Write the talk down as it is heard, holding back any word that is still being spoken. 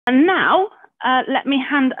And now, let me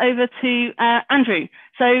hand over to Andrew.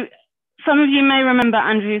 So some of you may remember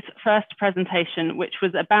Andrew's first presentation, which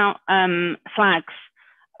was about flags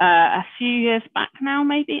a few years back now,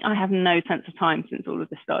 maybe. I have no sense of time since all of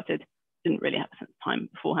this started. Didn't really have a sense of time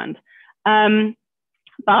beforehand.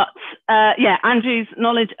 But yeah, Andrew's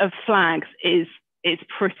knowledge of flags is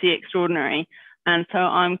pretty extraordinary. And so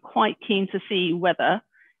I'm quite keen to see whether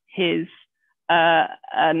his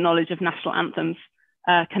knowledge of national anthems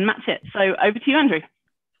can match it. So over to you, Andrew.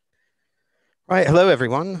 Right, hello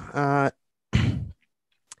everyone.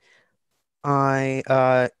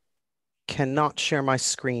 I cannot share my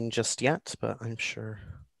screen just yet, but I'm sure.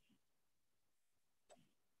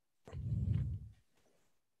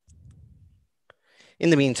 In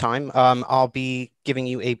the meantime, I'll be giving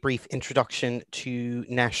you a brief introduction to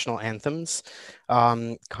national anthems,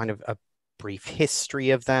 kind of a brief history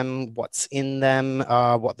of them, what's in them,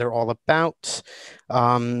 what they're all about.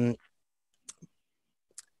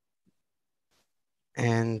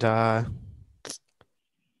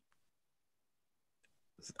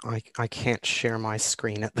 I can't share my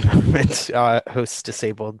screen at the moment. Host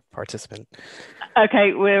disabled participant.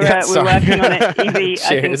 Okay, we're working on it. Evie,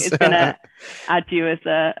 I think, is going to add you as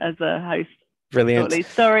a host. Brilliant. Shortly.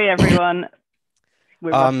 Sorry, everyone.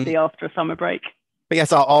 We're rusty after a summer break. But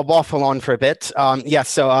yes, I'll waffle on for a bit. Yeah,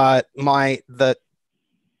 so the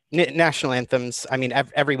national anthems, I mean,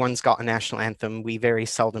 everyone's got a national anthem. We very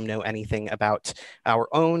seldom know anything about our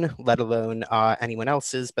own, let alone anyone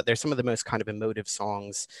else's, but they're some of the most kind of emotive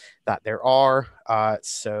songs that there are.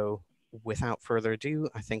 So without further ado,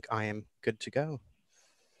 I think I am good to go.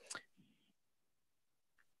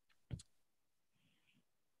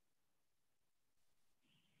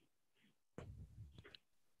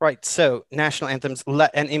 Right, so national anthems, let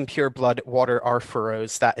an impure blood water our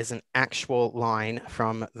furrows. That is an actual line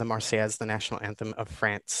from the Marseillaise, the national anthem of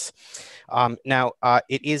France. Now,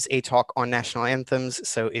 it is a talk on national anthems,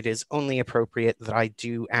 so it is only appropriate that I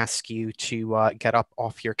do ask you to get up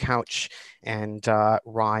off your couch and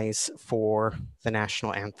rise for the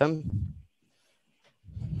national anthem.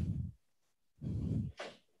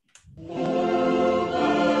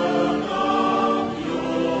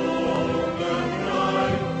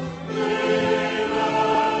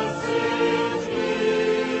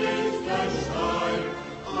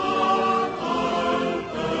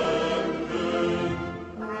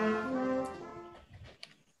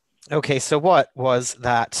 Okay, so what was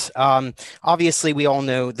that? Obviously, we all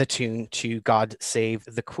know the tune to God Save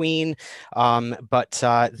the Queen, but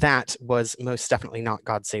that was most definitely not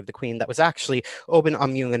God Save the Queen. That was actually Oben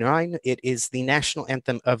am jungen Rhein. It is the national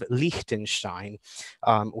anthem of Liechtenstein,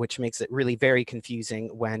 which makes it really very confusing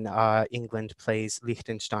when England plays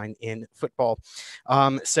Liechtenstein in football.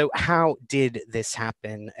 So how did this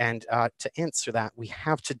happen? And to answer that, we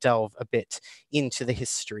have to delve a bit into the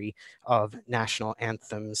history of national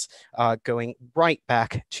anthems. Going right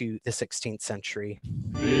back to the 16th century.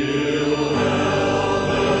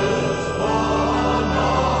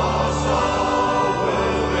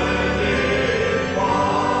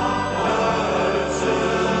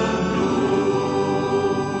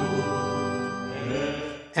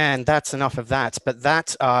 And that's enough of that. But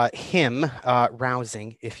that hymn,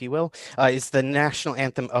 rousing, if you will, is the national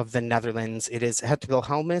anthem of the Netherlands. It is Het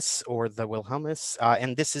Wilhelmus, or the Wilhelmus,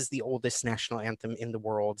 and this is the oldest national anthem in the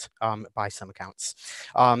world by some accounts.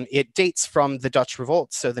 It dates from the Dutch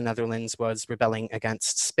revolt, so the Netherlands was rebelling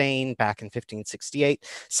against Spain back in 1568.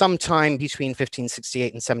 Sometime between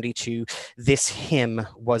 1568 and 72, this hymn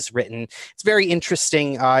was written. It's very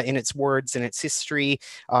interesting in its words and its history.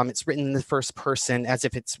 It's written in the first person as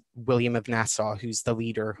if it's William of Nassau, who's the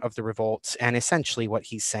leader of the revolt. And essentially what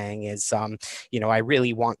he's saying is, you know, I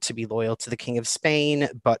really want to be loyal to the King of Spain,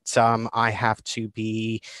 but I have to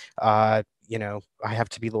be, you know, I have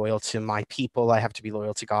to be loyal to my people. I have to be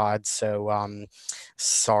loyal to God. So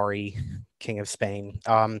sorry, King of Spain.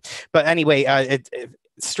 But anyway,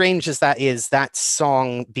 strange as that is, that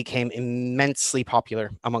song became immensely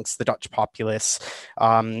popular amongst the Dutch populace.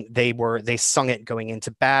 They sung it going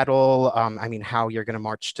into battle. I mean, how you're going to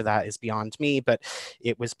march to that is beyond me, but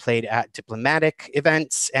it was played at diplomatic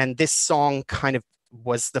events, and this song kind of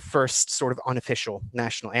was the first sort of unofficial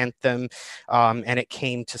national anthem, and it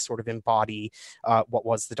came to sort of embody what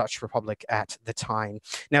was the Dutch Republic at the time.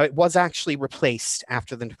 Now, it was actually replaced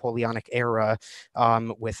after the Napoleonic era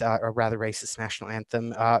with a rather racist national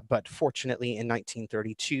anthem, but fortunately in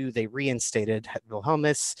 1932 they reinstated Het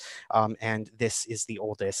Wilhelmus, and this is the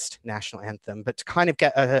oldest national anthem. But to kind of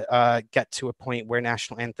get to a point where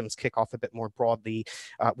national anthems kick off a bit more broadly,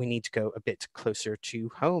 we need to go a bit closer to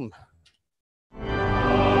home.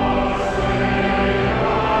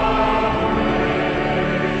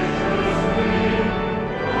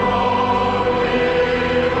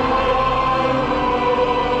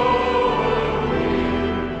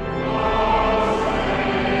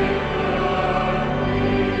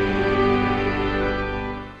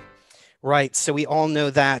 Right, so we all know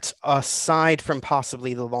that aside from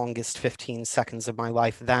possibly the longest 15 seconds of my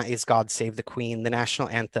life, that is God Save the Queen, the national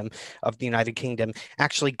anthem of the United Kingdom.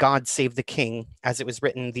 Actually, God Save the King, as it was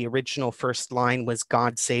written, the original first line was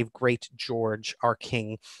God Save Great George, our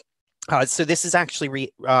King. So this is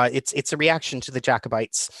actually it's a reaction to the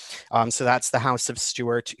Jacobites. So that's the House of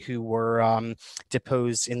Stuart, who were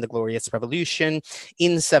deposed in the Glorious Revolution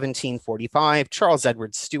in 1745. Charles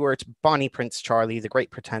Edward Stuart, Bonnie Prince Charlie, the Great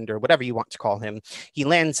Pretender, whatever you want to call him. He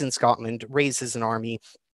lands in Scotland, raises an army,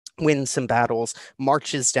 wins some battles,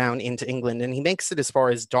 marches down into England, and he makes it as far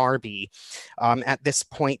as Derby. At this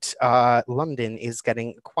point, London is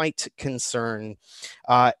getting quite concerned.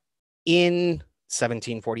 In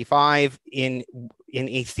 1745, in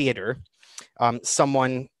a theater,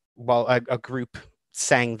 a group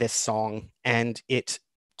sang this song, and it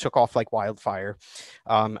took off like wildfire.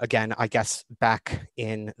 Again, I guess back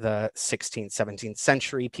in the 16th, 17th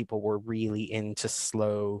century, people were really into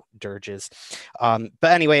slow dirges. But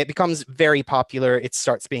anyway, it becomes very popular. It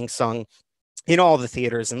starts being sung in all the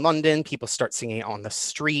theaters in London. People start singing it on the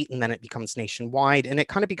street, and then it becomes nationwide, and it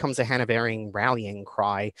kind of becomes a Hanoverian rallying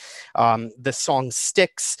cry. The song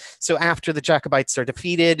sticks. So after the Jacobites are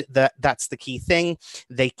defeated, that's the key thing.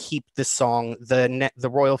 They keep the song. The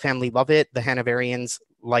royal family love it. The Hanoverians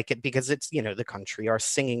like it because it's, the country are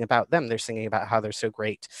singing about them. They're singing about how they're so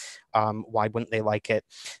great. Why wouldn't they like it?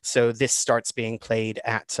 So this starts being played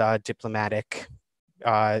at diplomatic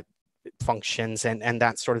functions and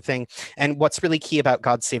that sort of thing. And what's really key about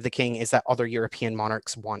God Save the King is that other European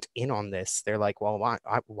monarchs want in on this. They're like, well,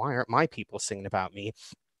 why aren't my people singing about me?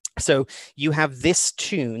 So you have this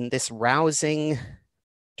tune, this rousing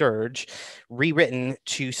dirge, rewritten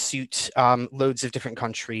to suit loads of different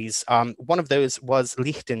countries. One of those was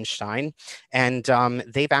Liechtenstein, and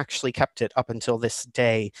they've actually kept it up until this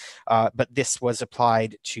day. But this was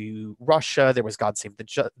applied to Russia. There was God Save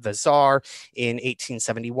the Tsar in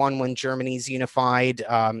 1871 when Germany's unified.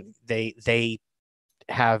 They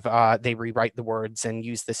rewrite the words and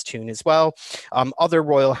use this tune as well. Other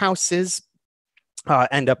royal houses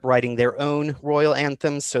end up writing their own royal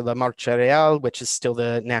anthems. So La Marcha Real, which is still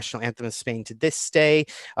the national anthem of Spain to this day,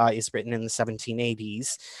 is written in the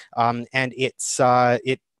 1780s. And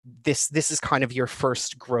this is kind of your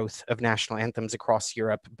first growth of national anthems across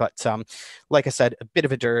Europe. But like I said, a bit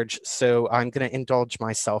of a dirge. So I'm going to indulge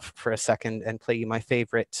myself for a second and play you my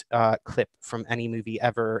favorite clip from any movie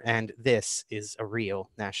ever. And this is a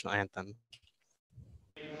real national anthem.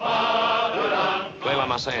 Play La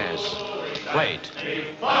Marseillaise. Play it.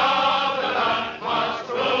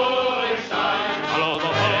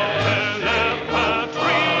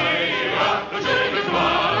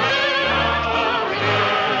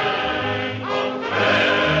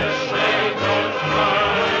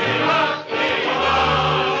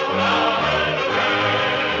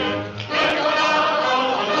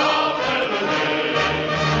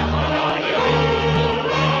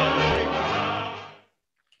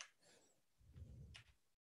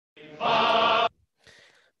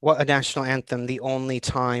 What a national anthem, the only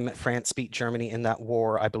time France beat Germany in that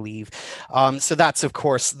war, I believe. So that's, of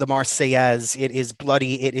course, the Marseillaise. It is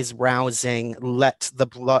bloody, it is rousing. Let the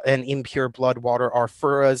blood and impure blood water our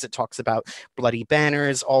furrows. It talks about bloody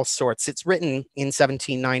banners, all sorts. It's written in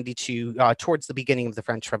 1792, towards the beginning of the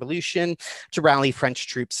French Revolution, to rally French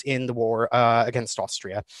troops in the war against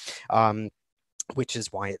Austria. Which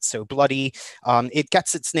is why it's so bloody. It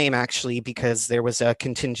gets its name actually because there was a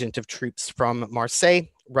contingent of troops from Marseille,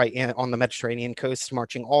 on the Mediterranean coast,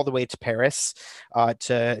 marching all the way to Paris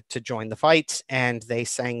to join the fight. And they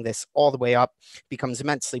sang this all the way up, becomes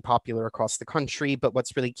immensely popular across the country. But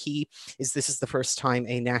what's really key is this is the first time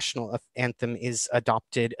a national anthem is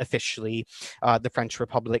adopted officially. The French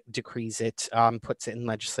Republic decrees it, puts it in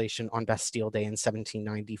legislation on Bastille Day in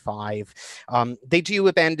 1795. They do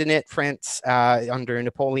abandon it, France, under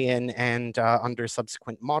Napoleon and under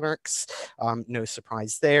subsequent monarchs. No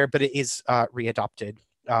surprise there, but it is readopted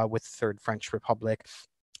with Third French Republic.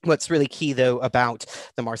 What's really key, though, about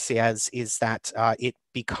the Marseillaise is that it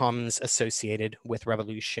becomes associated with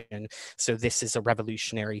revolution. So this is a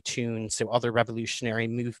revolutionary tune. So other revolutionary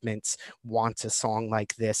movements want a song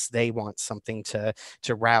like this. They want something to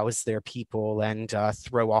rouse their people and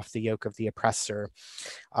throw off the yoke of the oppressor.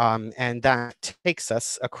 And that takes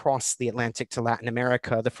us across the Atlantic to Latin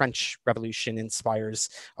America. The French Revolution inspires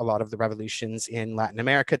a lot of the revolutions in Latin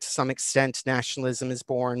America to some extent. Nationalism is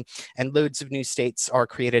born, and loads of new states are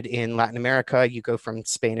created in Latin America. You go from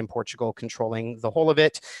Spain and Portugal controlling the whole of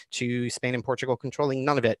it to Spain and Portugal controlling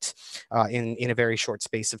none of it in a very short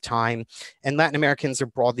space of time. And Latin Americans are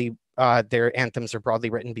broadly, their anthems are broadly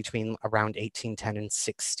written between around 1810 and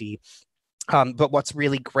 60. But what's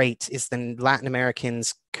really great is the Latin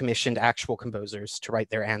Americans commissioned actual composers to write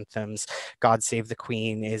their anthems. God Save the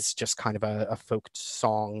Queen is just kind of a folk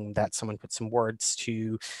song that someone put some words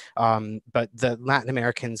to, but the Latin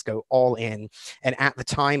Americans go all in. And at the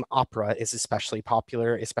time, opera is especially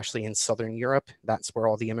popular, especially in Southern Europe. That's where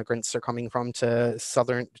all the immigrants are coming from to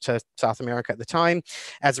South America at the time.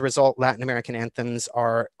 As a result, Latin American anthems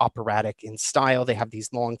are operatic in style. They have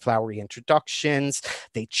these long, flowery introductions.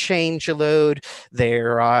 They change a load.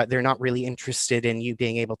 They're not really interested in you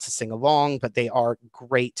being able to sing along, but they are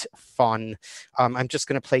great fun. I'm just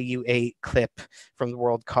going to play you a clip from the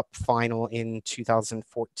World Cup final in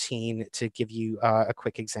 2014 to give you a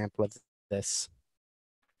quick example of this.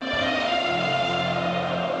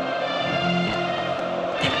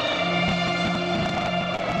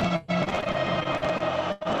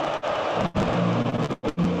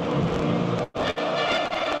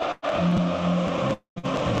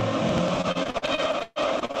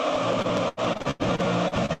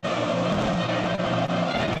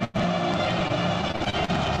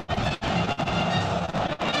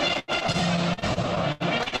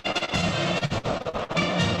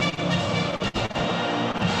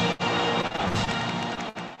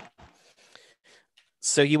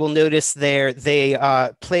 So you will notice there,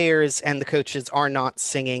 players and the coaches are not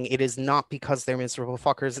singing. It is not because they're miserable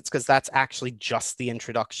fuckers. It's because that's actually just the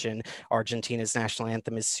introduction. Argentina's national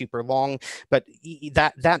anthem is super long, but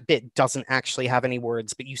that bit doesn't actually have any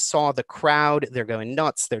words. But you saw the crowd, they're going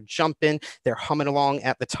nuts, they're jumping, they're humming along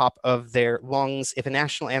at the top of their lungs. If a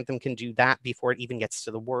national anthem can do that before it even gets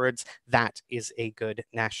to the words, that is a good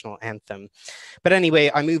national anthem. But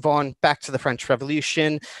anyway, I move on back to the French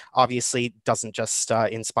Revolution. Obviously, doesn't just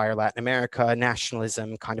inspire Latin America.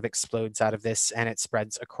 Nationalism kind of explodes out of this, and it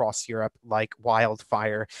spreads across Europe like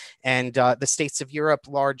wildfire. And the states of Europe,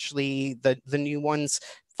 largely the new ones,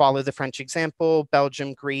 follow the French example.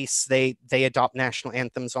 Belgium, Greece, they adopt national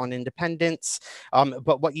anthems on independence.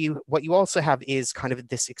 But what you also have is kind of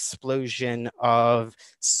this explosion of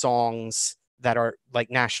songs that are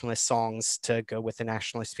like nationalist songs to go with the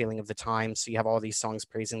nationalist feeling of the time. So you have all these songs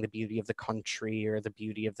praising the beauty of the country or the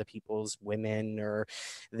beauty of the people's women or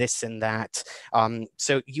this and that.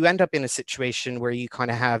 So you end up in a situation where you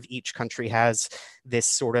kind of have each country has this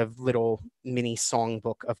sort of little mini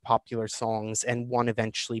songbook of popular songs, and one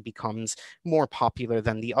eventually becomes more popular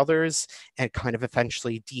than the others and kind of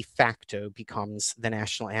eventually de facto becomes the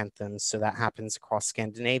national anthem. So that happens across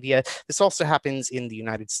Scandinavia. This also happens in the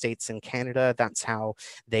United States and Canada. That's how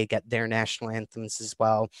they get their national anthems as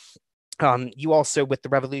well. You also, with the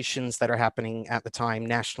revolutions that are happening at the time,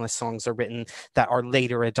 nationalist songs are written that are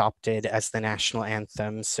later adopted as the national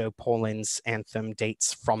anthem. So Poland's anthem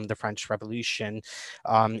dates from the French Revolution.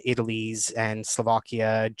 Italy's and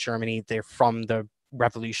Slovakia, Germany, they're from the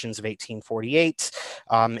revolutions of 1848,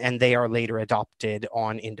 and they are later adopted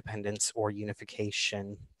on independence or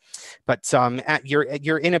unification. But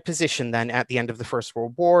you're in a position then at the end of the First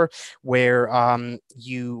World War where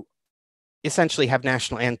you essentially have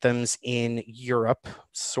national anthems in Europe,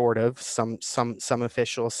 sort of, some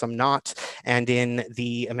official, some not, and in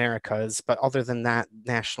the Americas. But other than that,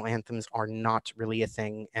 national anthems are not really a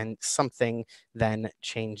thing, and something then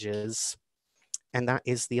changes. And that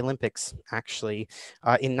is the Olympics, actually.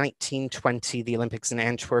 In 1920, the Olympics in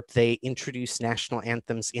Antwerp, they introduced national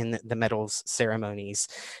anthems in the medals ceremonies.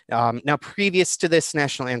 Now, previous to this,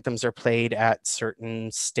 national anthems are played at certain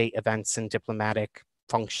state events and diplomatic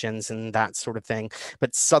functions and that sort of thing.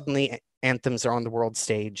 But suddenly anthems are on the world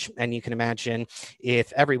stage, and you can imagine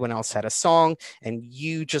if everyone else had a song and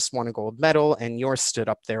you just won a gold medal and you're stood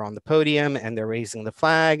up there on the podium and they're raising the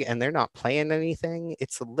flag and they're not playing anything,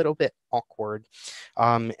 it's a little bit awkward.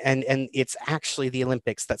 And it's actually the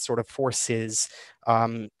Olympics that sort of forces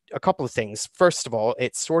a couple of things. First of all,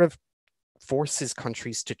 it sort of forces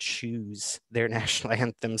countries to choose their national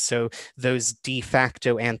anthem. So those de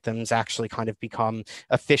facto anthems actually kind of become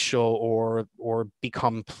official or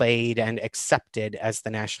become played and accepted as the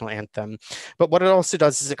national anthem. But what it also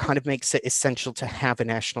does is it kind of makes it essential to have a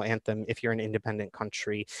national anthem if you're an independent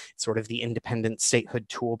country. Sort of the independent statehood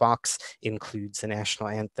toolbox includes a national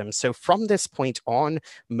anthem. So from this point on,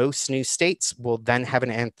 most new states will then have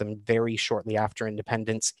an anthem very shortly after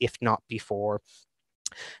independence, if not before.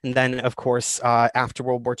 And then, of course, after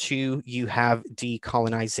World War II, you have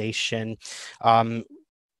decolonization.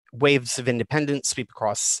 Waves of independence sweep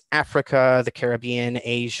across Africa, the Caribbean,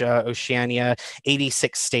 Asia, Oceania,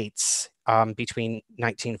 86 states between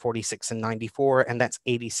 1946 and 94, and that's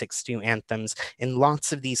 86 new anthems. And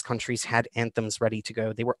lots of these countries had anthems ready to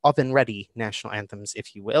go. They were oven-ready national anthems,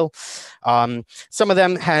 if you will. Some of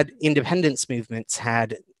them had independence movements,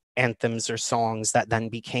 had anthems or songs that then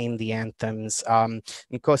became the anthems. Nkosi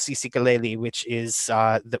Sikeleli, which is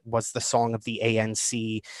was the song of the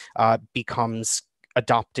ANC, becomes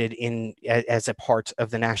adopted as a part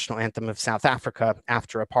of the national anthem of South Africa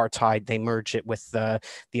after apartheid. They merge it with the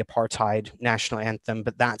apartheid national anthem,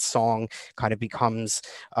 but that song kind of becomes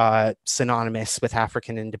synonymous with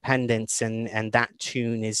African independence, and that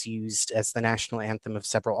tune is used as the national anthem of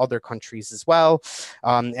several other countries as well.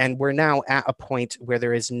 And we're now at a point where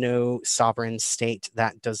there is no sovereign state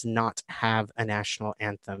that does not have a national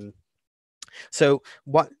anthem. So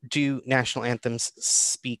what do national anthems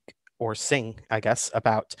speak or sing, I guess,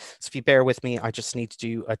 about? So if you bear with me, I just need to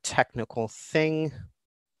do a technical thing.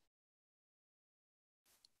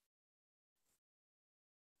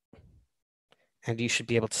 And you should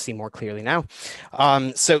be able to see more clearly now.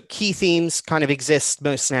 So key themes kind of exist.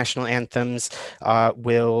 Most national anthems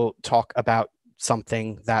will talk about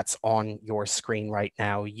something that's on your screen right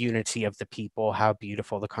now: unity of the people, how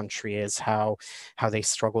beautiful the country is, how they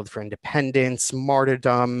struggled for independence,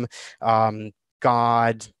 martyrdom,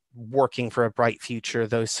 God, working for a bright future,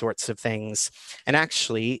 those sorts of things. And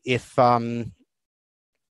actually, if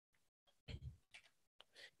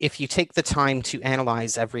you take the time to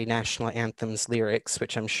analyze every national anthem's lyrics,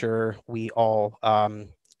 which I'm sure we all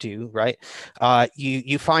do, right?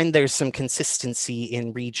 You find there's some consistency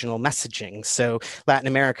in regional messaging. So Latin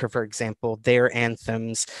America, for example, their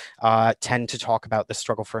anthems tend to talk about the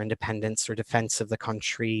struggle for independence or defense of the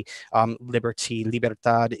country. Liberty,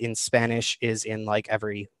 libertad in Spanish is in like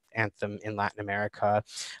every anthem in Latin America.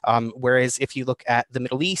 Whereas if you look at the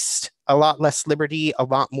Middle East, a lot less liberty, a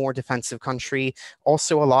lot more defensive country,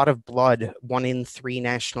 also a lot of blood. 1 in 3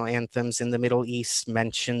 national anthems in the Middle East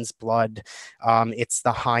mentions blood. It's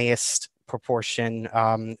the highest proportion,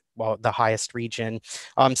 well, the highest region.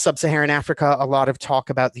 Sub-Saharan Africa, a lot of talk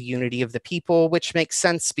about the unity of the people, which makes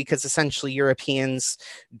sense because essentially Europeans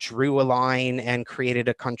drew a line and created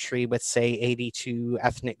a country with, say, 82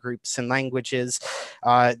 ethnic groups and languages.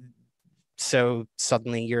 So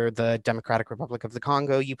suddenly you're the Democratic Republic of the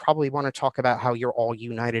Congo. You probably want to talk about how you're all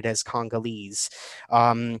united as Congolese.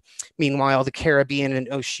 Meanwhile, the Caribbean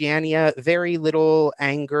and Oceania, very little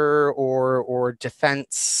anger or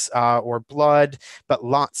defense or blood, but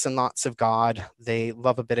lots and lots of God. They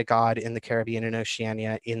love a bit of God in the Caribbean and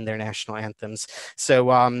Oceania in their national anthems.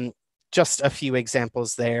 So just a few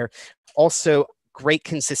examples there. Also, great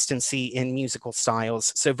consistency in musical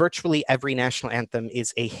styles. So virtually every national anthem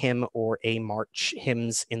is a hymn or a march.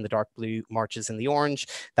 Hymns in the dark blue, marches in the orange.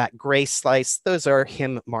 That gray slice, those are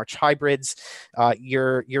hymn march hybrids.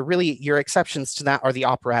 Your exceptions to that are the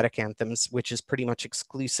operatic anthems, which is pretty much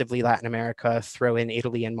exclusively Latin America. Throw in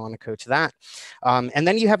Italy and Monaco to that. And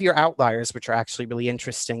then you have your outliers, which are actually really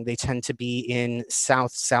interesting. They tend to be in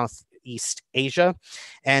Southeast Asia,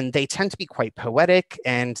 and they tend to be quite poetic,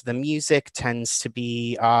 and the music tends to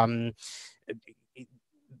be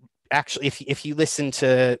actually, if you listen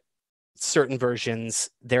to certain versions,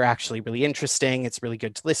 they're actually really interesting. It's really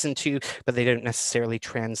good to listen to, but they don't necessarily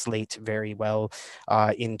translate very well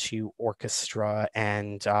into orchestra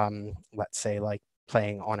and let's say like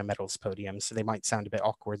playing on a metals podium. So they might sound a bit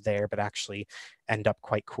awkward there, but actually end up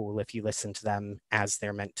quite cool if you listen to them as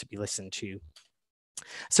they're meant to be listened to.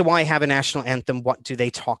 So why have a national anthem? What do they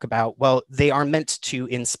talk about? Well, they are meant to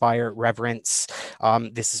inspire reverence.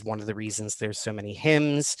 This is one of the reasons there's so many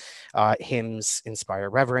hymns. Hymns inspire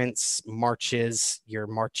reverence. Marches, you're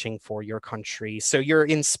marching for your country. So you're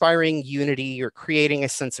inspiring unity, you're creating a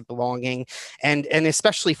sense of belonging. And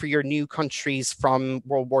especially for your new countries from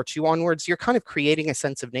World War II onwards, you're kind of creating a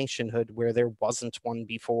sense of nationhood where there wasn't one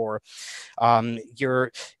before. A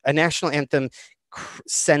national anthem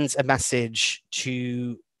sends a message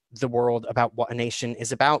to the world about what a nation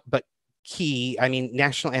is about, but key. I mean,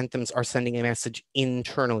 national anthems are sending a message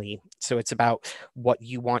internally. So it's about what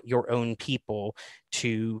you want your own people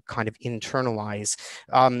to kind of internalize.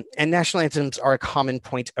 And national anthems are a common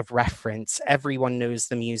point of reference. Everyone knows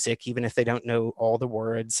the music, even if they don't know all the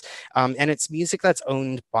words. And it's music that's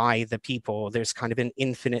owned by the people. There's kind of an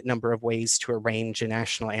infinite number of ways to arrange a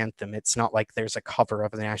national anthem. It's not like there's a cover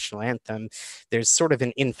of the national anthem. There's sort of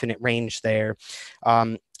an infinite range there.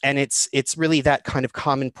 And it's really that kind of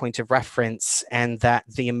common point of reference and that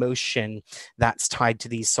the emotion that's tied to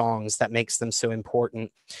these songs that makes them so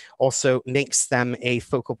important, also makes them a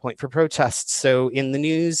focal point for protests. So in the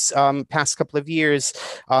news past couple of years,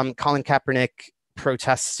 Colin Kaepernick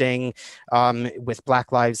protesting with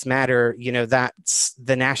Black Lives Matter, you know, that's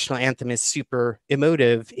the national anthem is super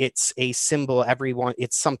emotive. It's a symbol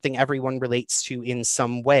it's something everyone relates to in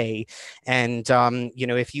some way. And, you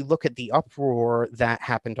know, if you look at the uproar that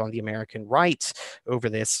happened on the American right over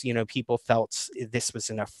this, you know, people felt this was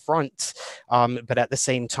an affront. But at the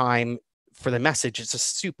same time, for the message, it's a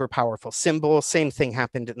super powerful symbol. Same thing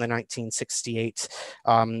happened in the 1968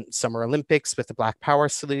 Summer Olympics with the Black Power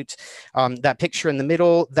salute. That picture in the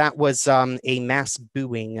middle, that was a mass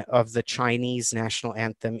booing of the Chinese national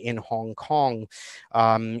anthem in Hong Kong.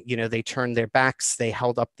 You know, they turned their backs, they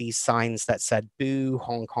held up these signs that said, "Boo,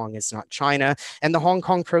 Hong Kong is not China." And the Hong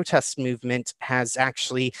Kong protest movement has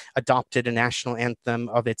actually adopted a national anthem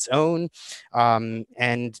of its own.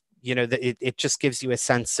 And you know, it just gives you a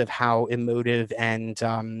sense of how emotive and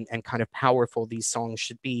kind of powerful these songs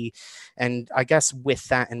should be. And I guess with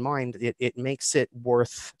that in mind, it makes it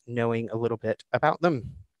worth knowing a little bit about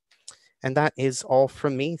them. And that is all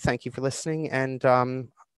from me. Thank you for listening, and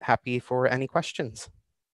happy for any questions.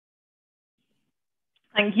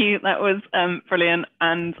 Thank you. That was brilliant.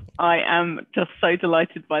 And I am just so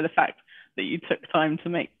delighted by the fact that you took time to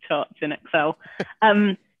make charts in Excel.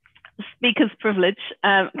 Speaker's privilege.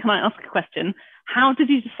 Can I ask a question? How did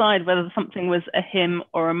you decide whether something was a hymn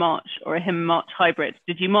or a march, or a hymn march hybrid?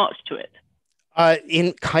 Did you march to it?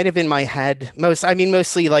 In my head,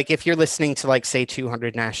 mostly like if you're listening to like say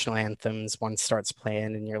 200 national anthems, one starts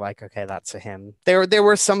playing and you're like, okay, that's a hymn. There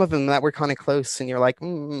were some of them that were kind of close and you're like,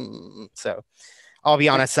 So I'll be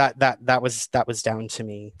honest, that was down to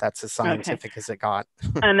me. That's as scientific as it got.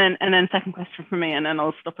 and then second question from me, and then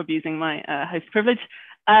I'll stop abusing my host privilege.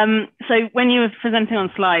 So when you were presenting on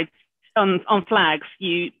slides on flags,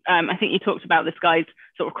 you I think you talked about this guy's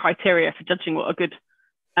sort of criteria for judging what a good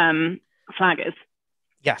flag is.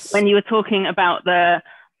 Yes. When you were talking about the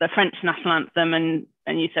French national anthem, and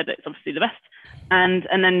you said it's obviously the best, and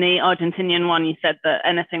then the Argentinian one, you said that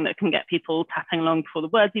anything that can get people tapping along before the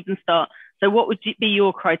words even start. So what would be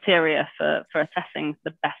your criteria for assessing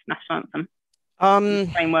the best national anthem?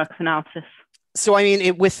 Framework of analysis. So I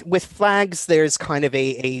mean, with flags, there's kind of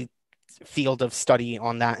a field of study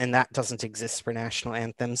on that, and that doesn't exist for national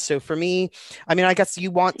anthems. So for me, I mean, I guess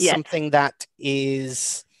you want something that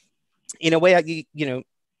is, in a way, you know,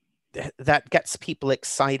 that gets people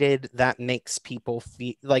excited, that makes people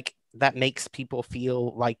feel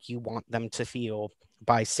like you want them to feel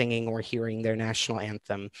by singing or hearing their national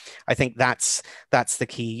anthem. I think that's the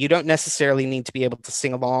key. You don't necessarily need to be able to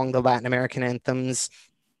sing along the Latin American anthems.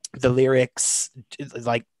 The lyrics,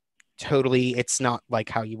 like, totally, it's not like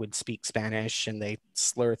how you would speak Spanish and they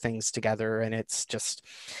slur things together and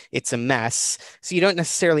it's a mess. So you don't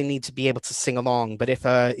necessarily need to be able to sing along, but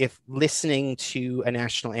if listening to a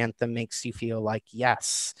national anthem makes you feel like,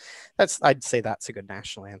 yes, I'd say that's a good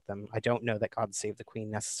national anthem. I don't know that God Save the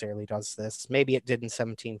Queen necessarily does this. Maybe it did in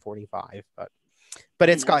 1745, but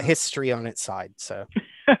it's got history on its side. So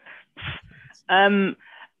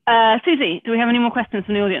Susie, do we have any more questions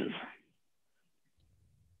from the audience?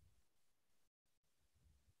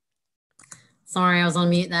 Sorry, I was on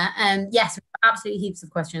mute there. Yes, absolutely heaps of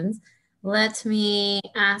questions. Let me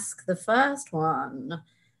ask the first one.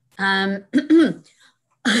 Are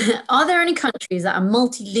there any countries that are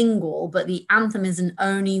multilingual, but the anthem is in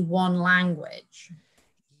only one language?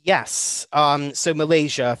 Yes. So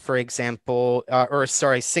Malaysia, for example,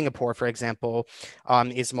 Singapore, for example,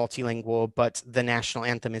 is multilingual, but the national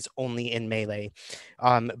anthem is only in Malay.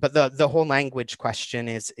 But the whole language question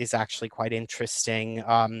is actually quite interesting.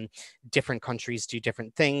 Different countries do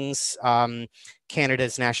different things.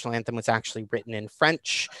 Canada's national anthem was actually written in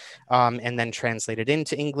French and then translated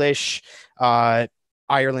into English.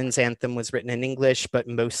 Ireland's anthem was written in English, but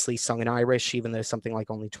mostly sung in Irish, even though something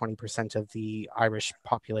like only 20% of the Irish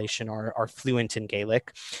population are fluent in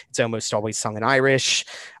Gaelic. It's almost always sung in Irish.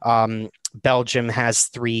 Belgium has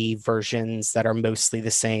 3 versions that are mostly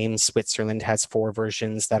the same. Switzerland has 4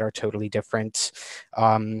 versions that are totally different.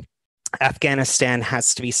 Afghanistan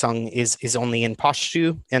has to be sung is only in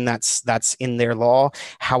Pashto, and that's in their law.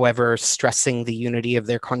 However, stressing the unity of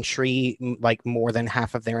their country, like more than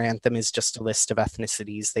half of their anthem is just a list of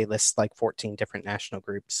ethnicities. They list like 14 different national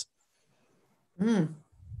groups. Thank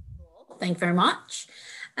you very much.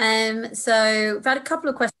 So we've had a couple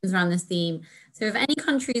of questions around this theme. So have any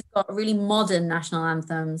countries got really modern national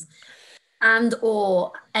anthems, and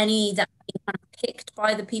or any that have been kind of picked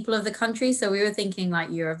by the people of the country? So we were thinking like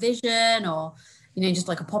Eurovision, or just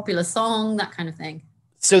like a popular song, that kind of thing.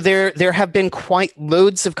 So there have been quite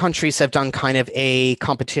loads of countries have done kind of a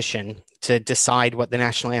competition to decide what the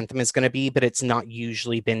national anthem is going to be, but it's not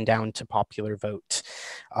usually been down to popular vote.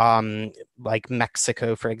 Like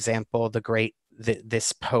Mexico, for example,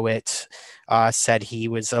 this poet said he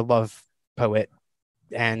was a love poet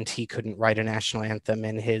and he couldn't write a national anthem,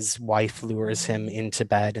 and his wife lures him into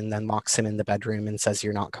bed and then locks him in the bedroom and says,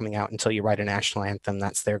 "You're not coming out until you write a national anthem."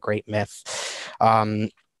 That's their great myth.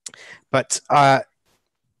 But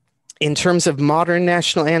in terms of modern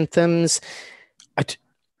national anthems,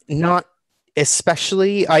 not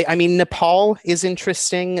especially. I mean, Nepal is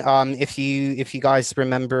interesting. If you guys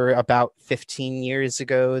remember, about 15 years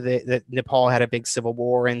ago, that Nepal had a big civil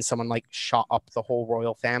war and someone like shot up the whole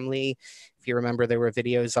royal family. If you remember, there were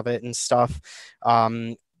videos of it and stuff.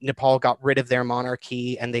 Nepal got rid of their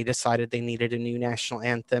monarchy and they decided they needed a new national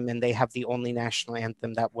anthem, and they have the only national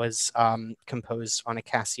anthem that was composed on a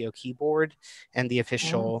Casio keyboard, and the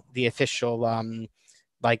official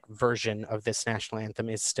like version of this national anthem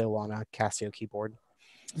is still on a Casio keyboard.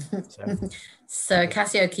 So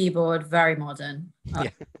Casio keyboard, very modern. Yeah.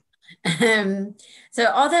 So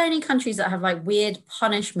are there any countries that have like weird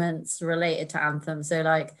punishments related to anthems? So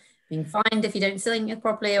like being fined if you don't sing it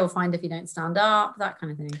properly, or fined if you don't stand up, that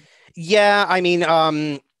kind of thing? Yeah, I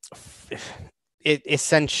mean,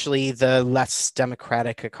 essentially, the less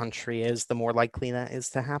democratic a country is, the more likely that is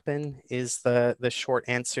to happen, is the short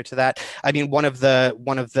answer to that. I mean, one of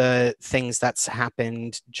the things that's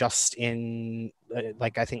happened just in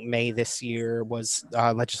like I think May this year was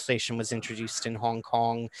legislation was introduced in Hong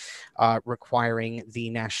Kong requiring the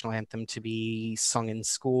national anthem to be sung in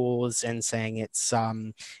schools, and saying it's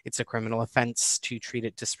a criminal offense to treat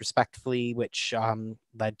it disrespectfully, which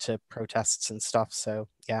led to protests and stuff. So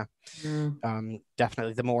yeah.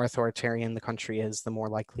 Definitely, the more authoritarian the country is, the more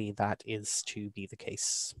likely that is to be the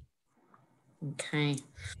case. Okay.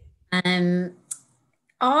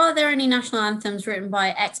 Are there any national anthems written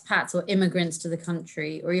by expats or immigrants to the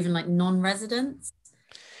country, or even like non-residents?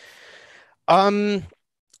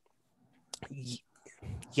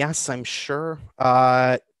 Yes, I'm sure.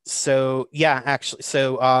 So yeah, actually,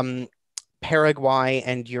 so Paraguay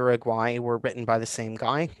and Uruguay were written by the same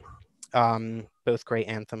guy. Both great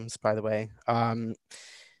anthems, by the way.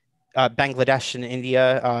 Bangladesh and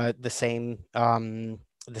India, the same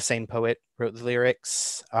poet wrote the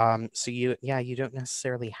lyrics. So you don't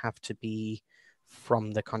necessarily have to be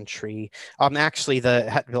from the country. Actually, the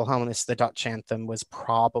Het Wilhelmus, the Dutch anthem, was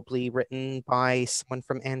probably written by someone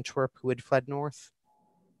from Antwerp who had fled north.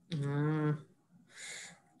 Okay,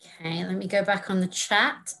 let me go back on the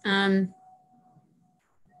chat. I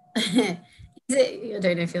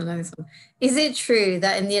don't know if you'll know this one. Is it true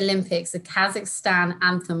that in the Olympics, the Kazakhstan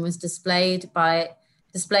anthem was displayed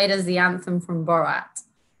as the anthem from Borat?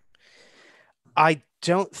 I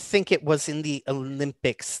don't think it was in the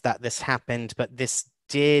Olympics that this happened, but this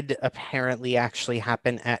did apparently actually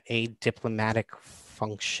happen at a diplomatic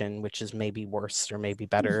function, which is maybe worse or maybe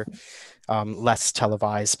better, less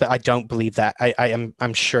televised. But I don't believe that.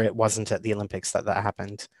 I'm sure it wasn't at the Olympics that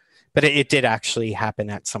happened, but it did actually happen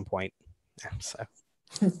at some point. So.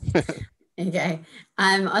 Okay.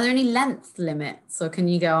 Are there any length limits, or can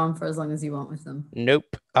you go on for as long as you want with them?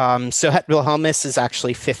 Nope. So Het Wilhelmus is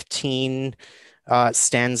actually 15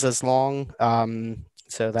 stanzas long.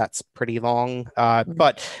 So that's pretty long.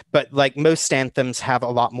 But like most anthems have a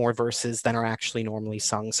lot more verses than are actually normally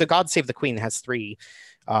sung. So God Save the Queen has 3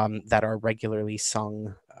 that are regularly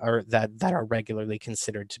sung, or that are regularly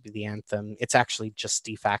considered to be the anthem. It's actually just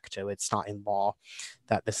de facto. It's not in law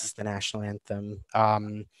that this is the national anthem.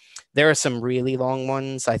 There are some really long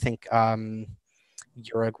ones. I think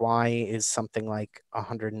Uruguay is something like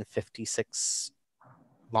 156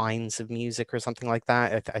 lines of music or something like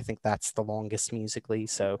that. I think that's the longest musically.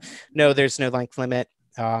 So no, there's no length limit.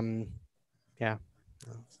 Yeah.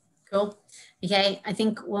 Cool. Okay, I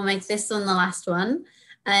think we'll make this one the last one.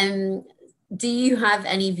 Do you have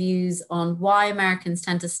any views on why Americans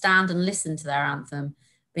tend to stand and listen to their anthem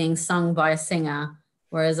being sung by a singer,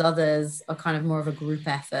 whereas others are kind of more of a group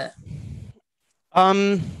effort?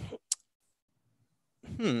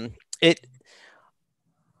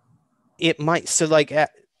 It might. So like,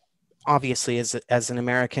 obviously, as an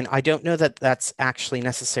American, I don't know that that's actually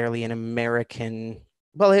necessarily an American.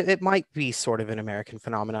 Well, it might be sort of an American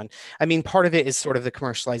phenomenon. I mean, part of it is sort of the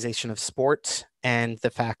commercialization of sport and the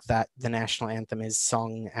fact that the national anthem is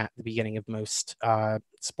sung at the beginning of most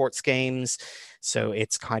sports games. So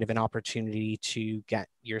it's kind of an opportunity to get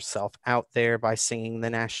yourself out there by singing the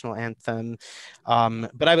national anthem.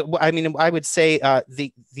 But I would say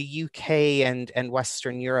the UK and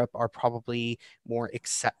Western Europe are probably more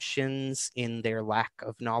exceptions in their lack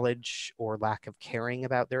of knowledge or lack of caring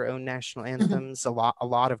about their own national anthems. A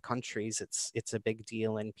lot of countries, it's a big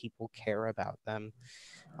deal and people care about them.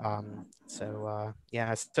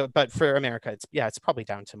 Yeah. So, but for America, it's probably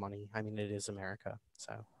down to money. I mean, it is America.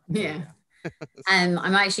 So yeah.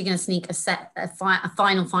 I'm actually going to sneak a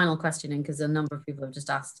final question in because a number of people have just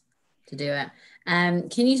asked to do it.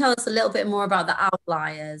 Can you tell us a little bit more about the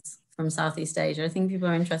outliers from Southeast Asia? I think people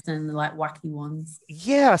are interested in the like wacky ones.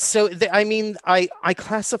 Yeah, so I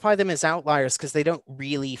classify them as outliers because they don't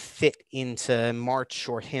really fit into march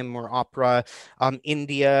or hymn or opera.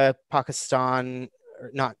 India, Pakistan, or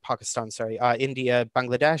not Pakistan, sorry, India,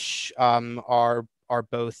 Bangladesh are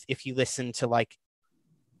both. If you listen to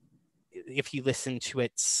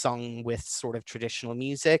it sung with sort of traditional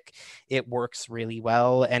music, it works really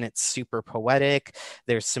well and it's super poetic.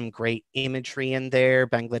 There's some great imagery in there.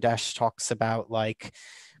 Bangladesh talks about like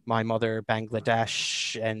my mother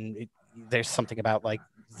Bangladesh, and there's something about like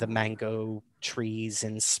the mango trees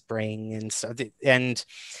in spring and so and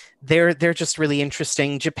they're just really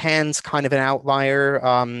interesting. Japan's kind of an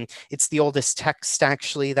outlier. It's the oldest text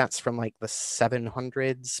actually. That's from like the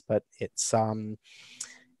 700s, but it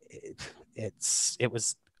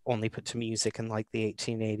was only put to music in like the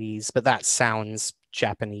 1880s, but that sounds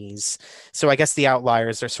Japanese. So I guess the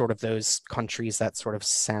outliers are sort of those countries that sort of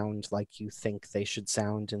sound like you think they should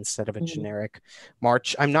sound instead of a generic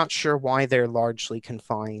march. I'm not sure why they're largely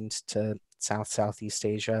confined to Southeast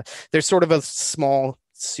Asia. There's sort of a small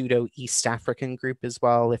pseudo East African group as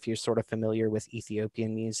well. If you're sort of familiar with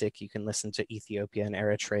Ethiopian music, you can listen to Ethiopia and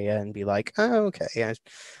Eritrea and be like, oh, okay,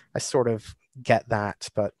 I sort of get that,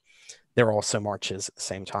 but they're also marches at the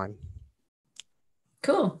same time.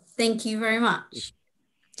 Cool. Thank you very much.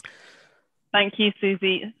 Thank you,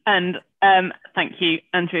 Susie. And thank you,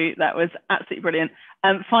 Andrew. That was absolutely brilliant.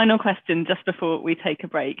 Final question just before we take a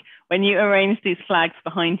break. When you arranged these flags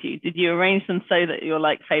behind you, did you arrange them so that your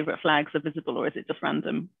like favorite flags are visible, or is it just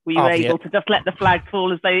random? Were you able to just let the flag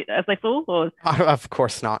fall as they fall, or? Of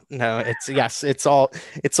course not. No, it's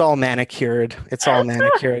all manicured. It's all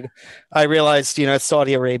manicured. I realized,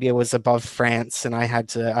 Saudi Arabia was above France, and I had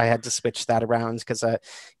to switch that around because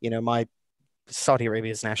my Saudi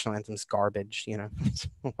Arabia's national anthem's garbage.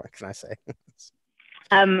 What can I say?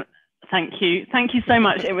 Thank you so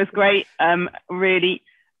much. It was great. Really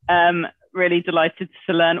delighted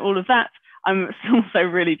to learn all of that. I'm also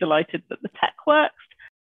really delighted that the tech works.